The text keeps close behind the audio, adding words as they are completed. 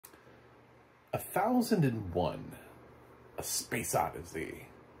1001, A Space Odyssey.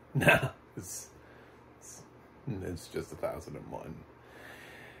 Nah, it's just 1001.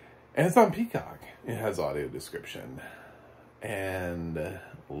 And it's on Peacock. It has audio description. And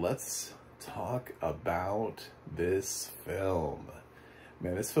let's talk about this film.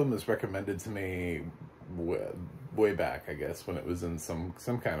 Man, this film was recommended to me way back, I guess, when it was in some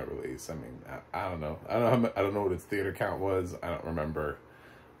kind of release. I mean, I don't know. I don't know what its theater count was. I don't remember.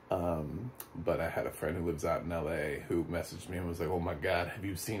 But I had a friend who lives out in LA who messaged me and was like, "Oh my God, have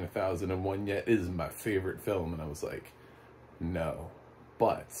you seen 1001 yet? It is my favorite film." And I was like, "No,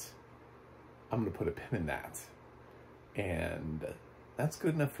 but I'm going to put a pin in that." And that's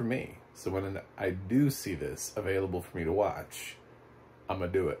good enough for me. So when I do see this available for me to watch, I'm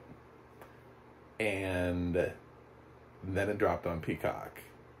going to do it. And then it dropped on Peacock.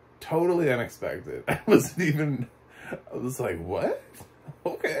 Totally unexpected. I was like, what?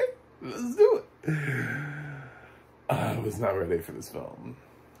 Okay, let's do it. I was not ready for this film.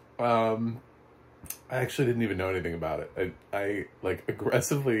 I actually didn't even know anything about it. I like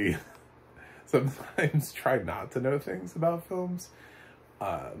aggressively sometimes try not to know things about films.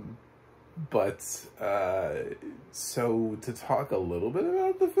 So to talk a little bit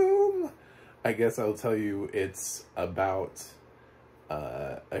about the film, I guess I'll tell you it's about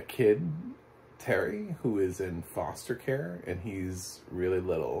a kid, Terry, who is in foster care, and he's really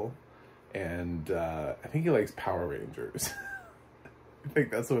little, and I think he likes Power Rangers. I think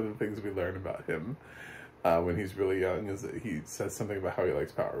that's one of the things we learn about him when he's really young, is that he says something about how he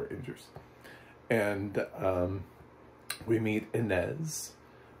likes Power Rangers. And we meet Inez,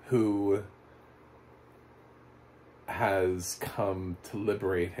 who has come to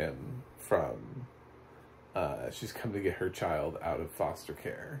liberate him from, she's come to get her child out of foster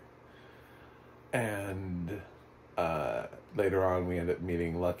care. And later on we end up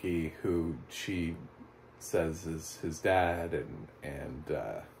meeting Lucky, who she says is his dad, and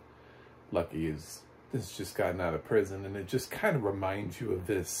Lucky has just gotten out of prison, and it just kind of reminds you of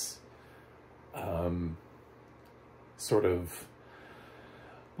this sort of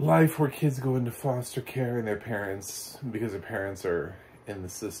life where kids go into foster care and their parents, because their parents are in the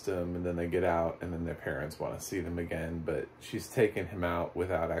system, and then they get out and then their parents want to see them again, but she's taken him out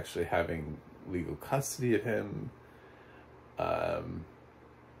without actually having legal custody of him.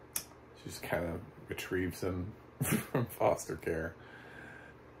 She just kind of retrieves him from foster care,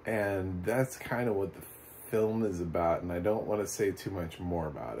 and that's kind of what the film is about. And I don't want to say too much more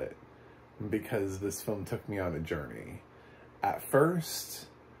about it, because this film took me on a journey. At first,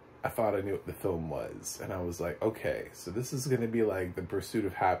 I thought I knew what the film was, and I was like, okay, so this is going to be like The Pursuit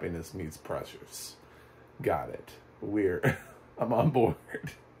of Happiness meets Precious. Got it. Weird. I'm on board.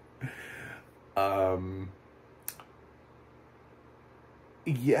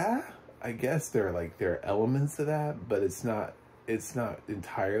 Yeah, I guess there are elements of that, but it's not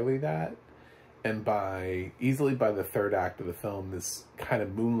entirely that. And easily by the third act of the film, this kind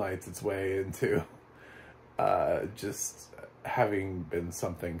of moonlights its way into just having been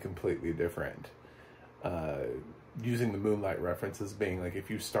something completely different. Using the Moonlight references being like, if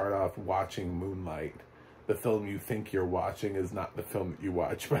you start off watching Moonlight, the film you think you're watching is not the film that you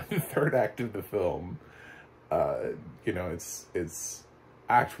watch. By the third act of the film, you know, it's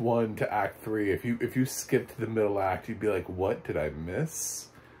act 1 to act 3. If you skipped the middle act, you'd be like, what did I miss?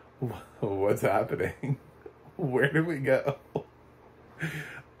 What's happening? Where did we go?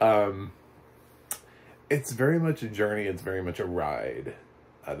 It's very much a journey. It's very much a ride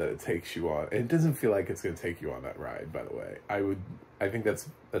that it takes you on. It doesn't feel like it's going to take you on that ride, by the way. I think that's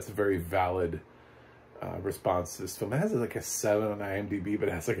a very valid response to this film. It has like a 7 on IMDb, but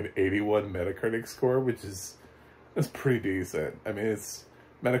it has like an 81 Metacritic score, which is pretty decent. I mean,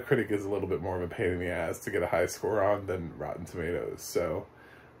 Metacritic is a little bit more of a pain in the ass to get a high score on than Rotten Tomatoes. So,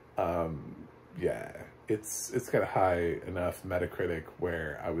 yeah, it's got a high enough Metacritic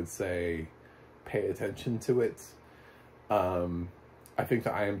where I would say pay attention to it. I think the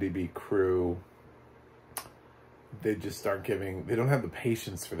IMDb crew, they just aren't they don't have the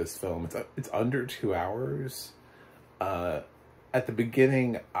patience for this film. It's under 2 hours. At the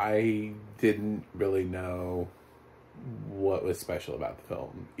beginning, I didn't really know what was special about the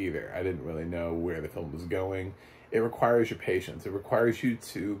film either. I didn't really know where the film was going. It requires your patience. It requires you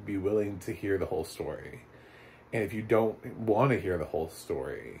to be willing to hear the whole story. And if you don't want to hear the whole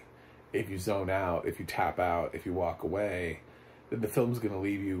story, if you zone out, if you tap out, if you walk away, then the film's going to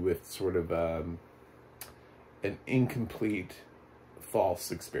leave you with sort of an incomplete, false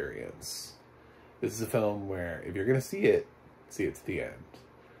experience. This is a film where if you're going to see it to the end,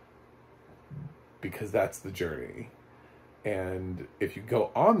 because that's the journey. And if you go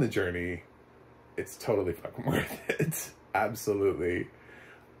on the journey, it's totally fucking worth it. Absolutely.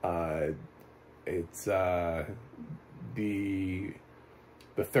 It's the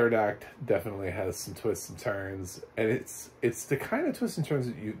third act definitely has some twists and turns, and it's the kind of twists and turns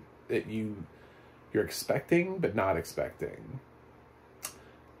that you're expecting but not expecting.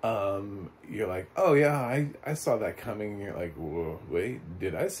 You're like, oh yeah, I saw that coming. And you're like, whoa, wait,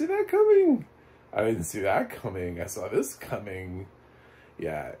 did I see that coming? I didn't see that coming. I saw this coming.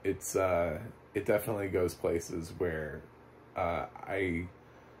 Yeah, it definitely goes places where I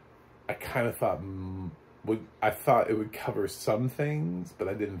kind of thought I thought it would cover some things, but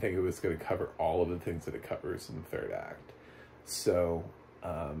I didn't think it was going to cover all of the things that it covers in the third act. So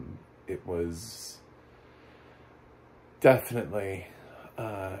it was definitely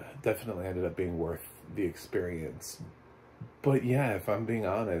ended up being worth the experience. But yeah, if I'm being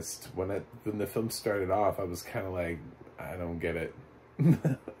honest, when the film started off, I was kind of like, I don't get it.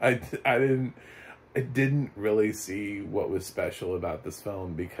 I didn't really see what was special about this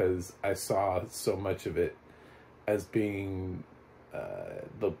film, because I saw so much of it as being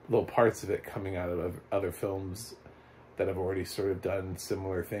the little parts of it coming out of other films that have already sort of done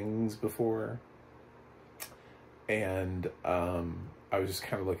similar things before. And I was just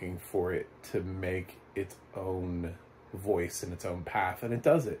kind of looking for it to make its own voice and its own path, and it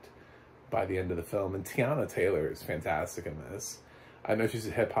does it by the end of the film. And Tiana Taylor is fantastic in this. I know she's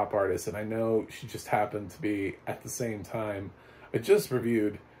a hip-hop artist, and I know she just happened to be, at the same time, I just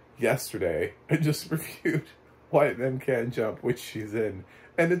reviewed White Men Can't Jump, which she's in,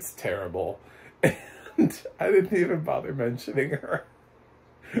 and it's terrible. And I didn't even bother mentioning her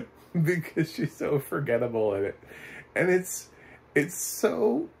because she's so forgettable in it. And it's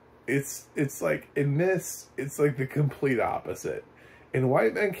like, in this, it's like the complete opposite. In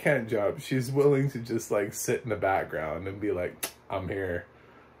White Men Can't Jump, she's willing to just like sit in the background and be like, I'm here,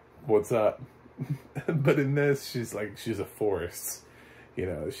 what's up? But in this, she's a force, you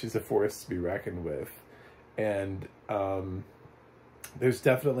know, she's a force to be reckoned with. And there's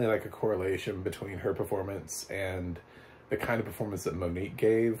definitely like a correlation between her performance and the kind of performance that Monique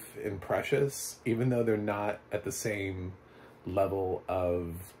gave in Precious, even though they're not at the same level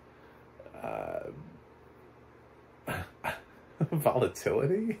of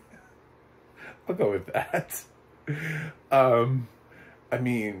volatility. I'll go with that. I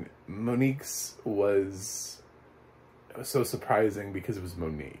mean, Monique's was so surprising because it was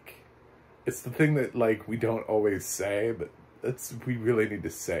Monique. It's the thing that, like, we don't always say, but we really need to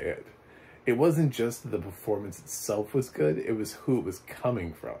say it. It wasn't just that the performance itself was good, it was who it was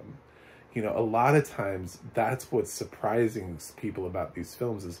coming from. You know, a lot of times that's what's surprising people about these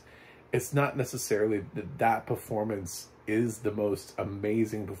films, is it's not necessarily that performance is the most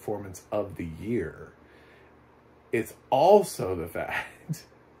amazing performance of the year. It's also the fact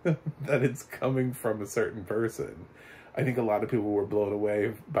that it's coming from a certain person. I think a lot of people were blown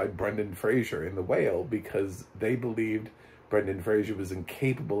away by Brendan Fraser in The Whale because they believed Brendan Fraser was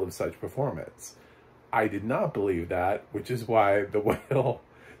incapable of such performance. I did not believe that, which is why The Whale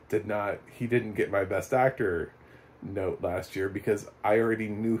didn't get my Best Actor note last year, because I already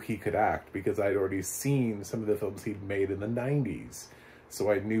knew he could act, because I'd already seen some of the films he'd made in the 90s. So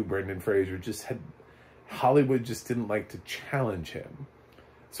I knew Brendan Fraser Hollywood just didn't like to challenge him.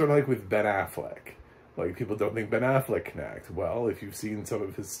 Sort of like with Ben Affleck. Like, people don't think Ben Affleck can act. Well, if you've seen some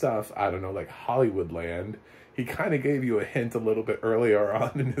of his stuff, I don't know, like Hollywoodland, he kind of gave you a hint a little bit earlier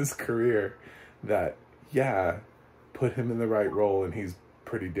on in his career that, yeah, put him in the right role and he's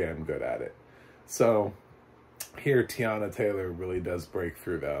pretty damn good at it. So here, Tiana Taylor really does break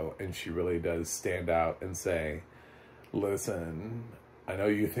through, though, and she really does stand out and say, listen, I know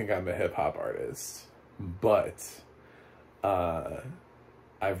you think I'm a hip-hop artist, but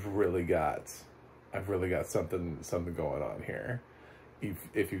I've really got something going on here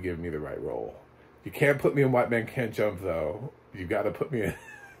if you give me the right role. You can't put me in White Man Can't Jump, though. You gotta put me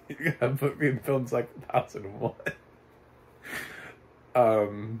in films like 1001.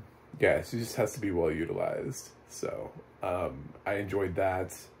 Yeah, she just has to be well utilized. So I enjoyed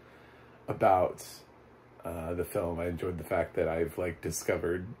that about the film. I enjoyed the fact that I've like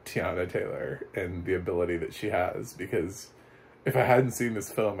discovered Tiana Taylor and the ability that she has, because if I hadn't seen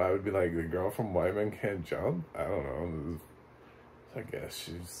this film, I would be like, the girl from White Men Can't Jump? I don't know. I guess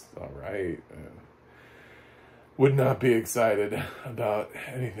she's all right. Would not be excited about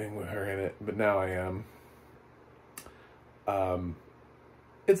anything with her in it, but now I am.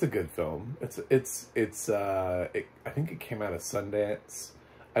 It's a good film. I think it came out of Sundance.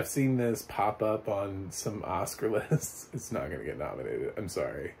 I've seen this pop up on some Oscar lists. It's not going to get nominated. I'm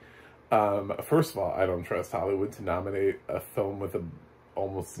sorry. First of all, I don't trust Hollywood to nominate a film with a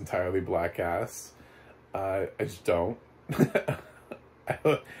almost entirely black cast. I just don't.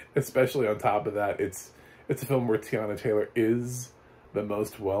 Especially on top of that, it's a film where Teyana Taylor is the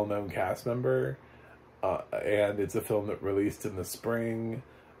most well-known cast member, and it's a film that released in the spring.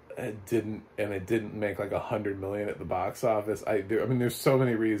 It didn't make like $100 million at the box office. I mean, there's so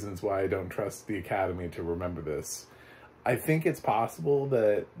many reasons why I don't trust the Academy to remember this. I think it's possible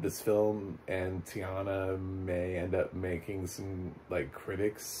that this film and Teyana may end up making some like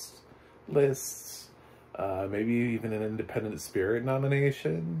critics lists, maybe even an Independent Spirit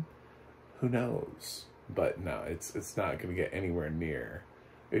nomination. Who knows? But no, it's not going to get anywhere near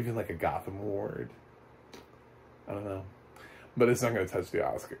even like a Gotham Award. I don't know. But it's not going to touch the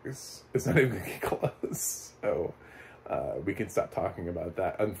Oscars. It's not even going to get close. So we can stop talking about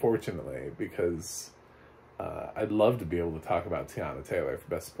that, unfortunately, because I'd love to be able to talk about Teyana Taylor for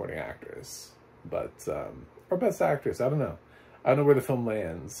Best Supporting Actress. But, or Best Actress, I don't know. I don't know where the film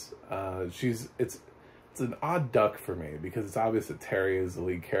lands. It's an odd duck for me, because it's obvious that Terry is the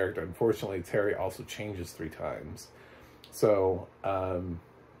lead character. Unfortunately, Terry also changes 3 times. So, I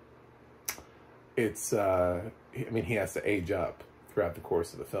mean, he has to age up throughout the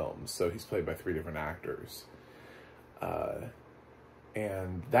course of the film, so he's played by 3 different actors.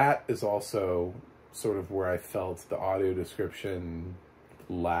 And that is also sort of where I felt the audio description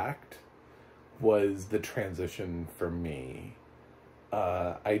lacked, was the transition for me.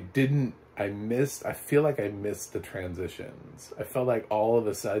 I feel like I missed the transitions. I felt like all of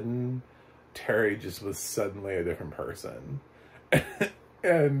a sudden, Terry just was suddenly a different person.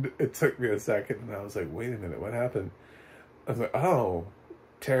 And it took me a second, and I was like, wait a minute, what happened? I was like, oh,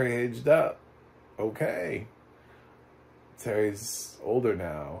 Terry aged up. Okay. Terry's older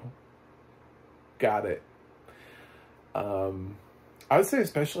now. Got it. I would say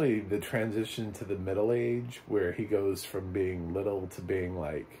especially the transition to the middle age, where he goes from being little to being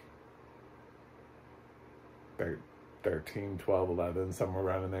like 13, 12, 11, somewhere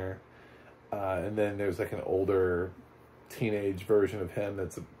around in there. And then there's like an older teenage version of him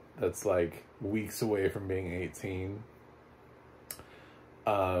that's like weeks away from being 18.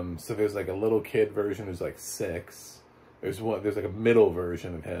 So there's like a little kid version who's like 6. There's like a middle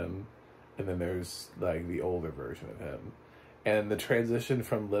version of him, and then there's like the older version of him. And the transition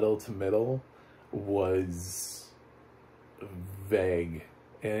from little to middle was vague,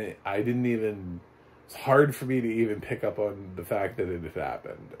 and it's hard for me to even pick up on the fact that it had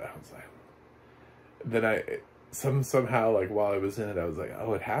happened. I was like, somehow, like, while I was in it, I was like,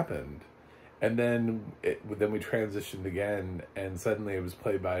 oh, it happened. And then we transitioned again, and suddenly it was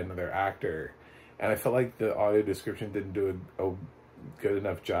played by another actor. And I felt like the audio description didn't do a good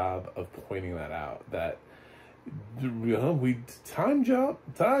enough job of pointing that out. That, we time jump,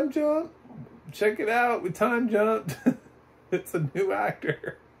 check it out, we time jumped. It's a new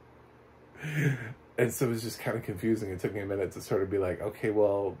actor. And so it was just kind of confusing. It took me a minute to sort of be like, okay,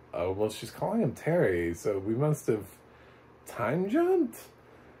 well, she's calling him Terry, so we must have time jumped?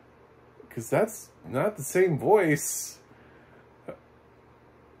 Because that's not the same voice.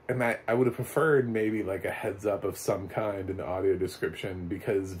 And I would have preferred maybe like a heads up of some kind in the audio description,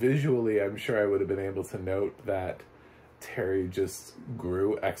 because visually I'm sure I would have been able to note that Terry just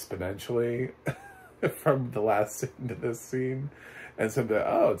grew exponentially from the last scene to this scene. And so,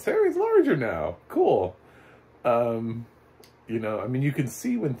 oh, Terry's larger now. Cool. You know, I mean, you can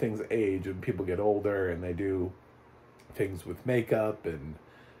see when things age, when people get older and they do things with makeup, and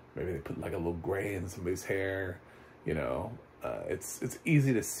maybe they put like a little gray in somebody's hair, you know. It's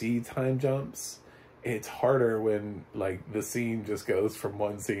easy to see time jumps. It's harder when like the scene just goes from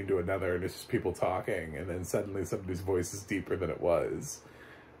one scene to another and it's just people talking, and then suddenly somebody's voice is deeper than it was.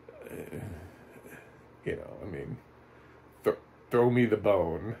 You know, I mean, throw me the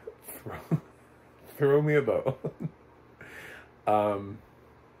bone. Throw me a bone.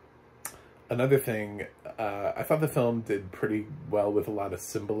 Another thing, I thought the film did pretty well with a lot of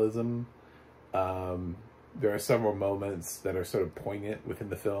symbolism. There are several moments that are sort of poignant within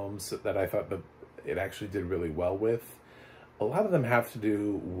the films that I thought that it actually did really well with. A lot of them have to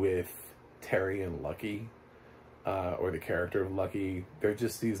do with Terry and Lucky, or the character of Lucky. They're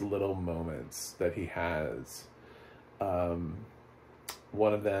just these little moments that he has.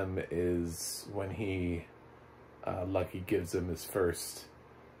 One of them is when Lucky gives him his first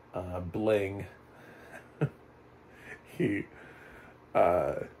bling. He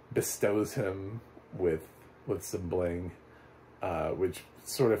bestows him with some bling, which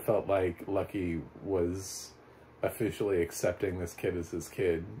sort of felt like Lucky was officially accepting this kid as his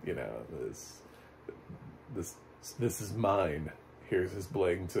kid. You know, this is mine. Here's his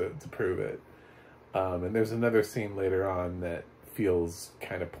bling to prove it. And there's another scene later on that feels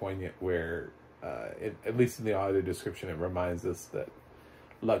kind of poignant where, at least in the audio description, it reminds us that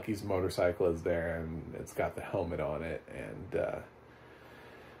Lucky's motorcycle is there and it's got the helmet on it, and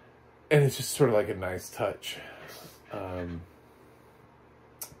it's just sort of like a nice touch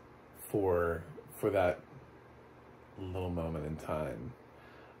for that little moment in time.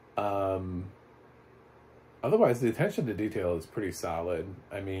 Otherwise, the attention to detail is pretty solid.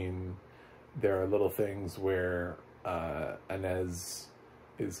 I mean, there are little things where Inez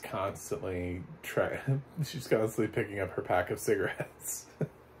is constantly she's constantly picking up her pack of cigarettes.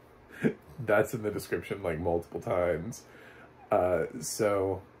 That's in the description like multiple times.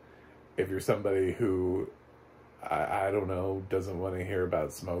 So if you're somebody who I don't know, doesn't want to hear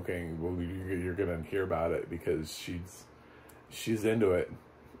about smoking, well, you're gonna hear about it because she's into it.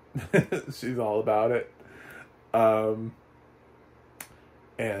 She's all about it.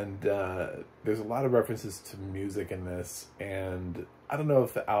 There's a lot of references to music in this, and I don't know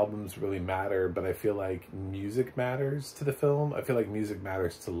if the albums really matter, but I feel like music matters to the film. I feel like music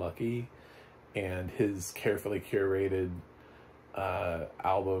matters to Lucky, and his carefully curated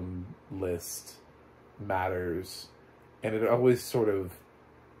album list matters. And it always sort of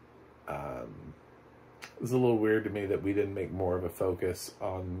it was a little weird to me that we didn't make more of a focus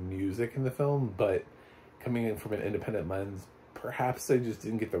on music in the film, but coming in from an independent lens, perhaps they just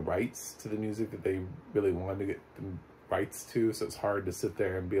didn't get the rights to the music that they really wanted to get the rights to, so it's hard to sit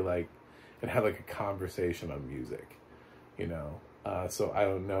there and be like, and have like a conversation on music, you know? So I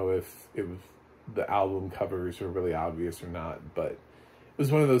don't know if it was, the album covers were really obvious or not, but it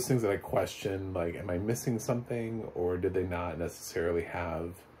was one of those things that I questioned, like, am I missing something, or did they not necessarily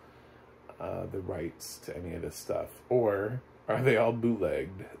have the rights to any of this stuff? Or are they all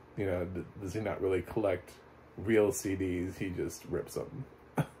bootlegged? You know, does he not really collect real CDs? He just rips them.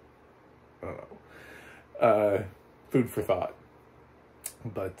 I don't know. Food for thought.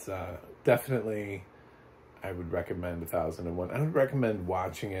 But definitely, I would recommend 1001. I would recommend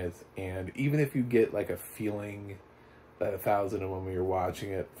watching it, and even if you get like a feeling that 1001 when you're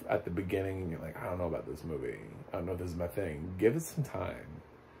watching it at the beginning and you're like, I don't know about this movie, I don't know if this is my thing, give it some time.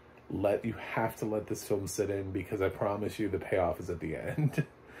 You have to let this film sit in, because I promise you the payoff is at the end.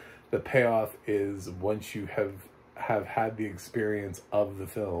 The payoff is once you have had the experience of the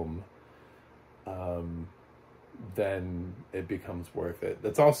film, then it becomes worth it.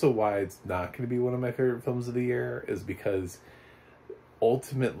 That's also why it's not going to be one of my favorite films of the year, is because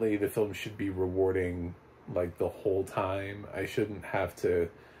ultimately the film should be rewarding like the whole time. I shouldn't have to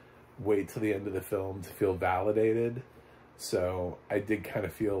wait till the end of the film to feel validated. So I did kind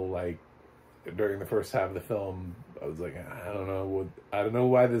of feel like during the first half of the film, I was like, I don't know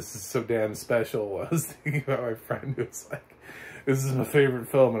why this is so damn special. I was thinking about my friend who was like, this is my favorite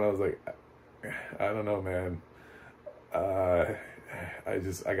film, and I was like, I don't know, man. I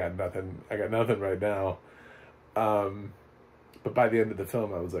got nothing right now. But by the end of the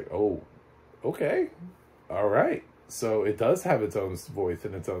film, I was like, oh, okay, all right. So it does have its own voice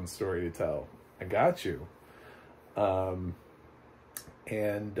and its own story to tell. I got you.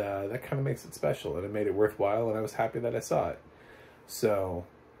 That kind of makes it special, and it made it worthwhile, and I was happy that I saw it. So,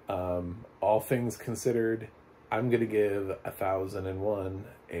 all things considered, I'm going to give 1001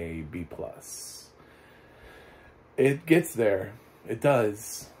 a B+. It gets there. It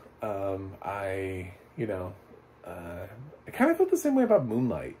does. I kind of felt the same way about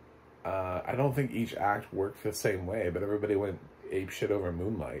Moonlight. I don't think each act worked the same way, but everybody went apeshit over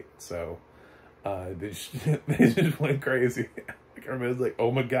Moonlight, so they just went crazy. I remember it was like,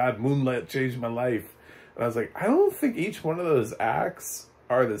 oh my God, Moonlight changed my life. And I was like, I don't think each one of those acts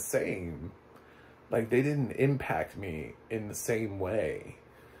are the same. Like, they didn't impact me in the same way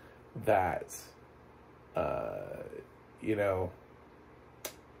that, you know.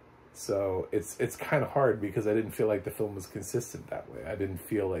 So it's kind of hard because I didn't feel like the film was consistent that way. I didn't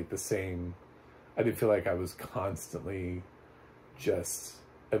feel like I didn't feel like I was constantly just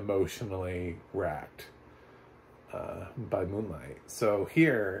emotionally racked by Moonlight. So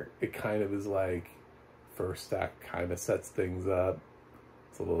here, it kind of is like, first act kind of sets things up.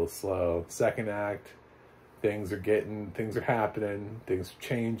 It's a little slow. Second act, things are happening, things are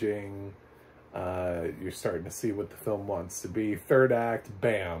changing. You're starting to see what the film wants to be. Third act,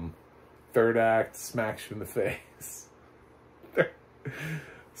 bam. Third act smacks you in the face.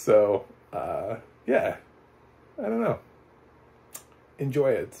 So, yeah, I don't know.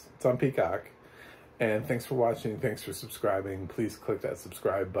 Enjoy it. It's on Peacock. And thanks for watching. Thanks for subscribing. Please click that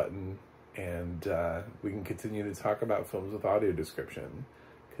subscribe button. And we can continue to talk about films with audio description,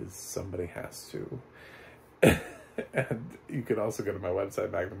 because somebody has to. And you can also go to my website,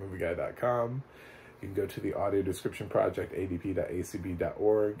 magnummovieguy.com. You can go to the Audio Description Project,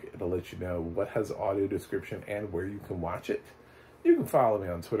 adp.acb.org. It'll let you know what has audio description and where you can watch it. You can follow me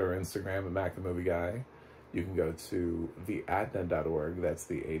on Twitter or Instagram at Mac the Movie Guy. You can go to the ADNA.org, that's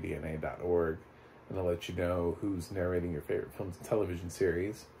the ADNA.org, and it'll let you know who's narrating your favorite films and television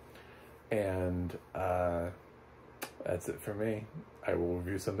series. And that's it for me. I will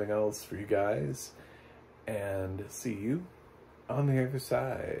review something else for you guys, and see you on the other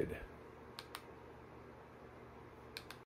side.